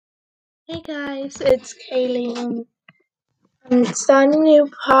Hey guys, it's Kaylee, and I'm starting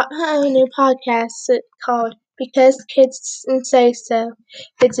a new podcast called "Because Kids Say So."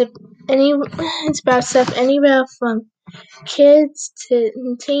 It's a, any it's about stuff anywhere from kids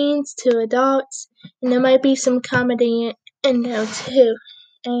to teens to adults, and there might be some comedy in there too.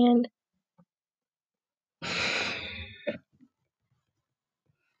 And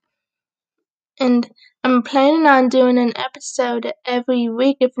and I'm planning on doing an episode every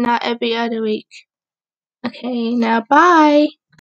week, if not every other week. Okay, now bye.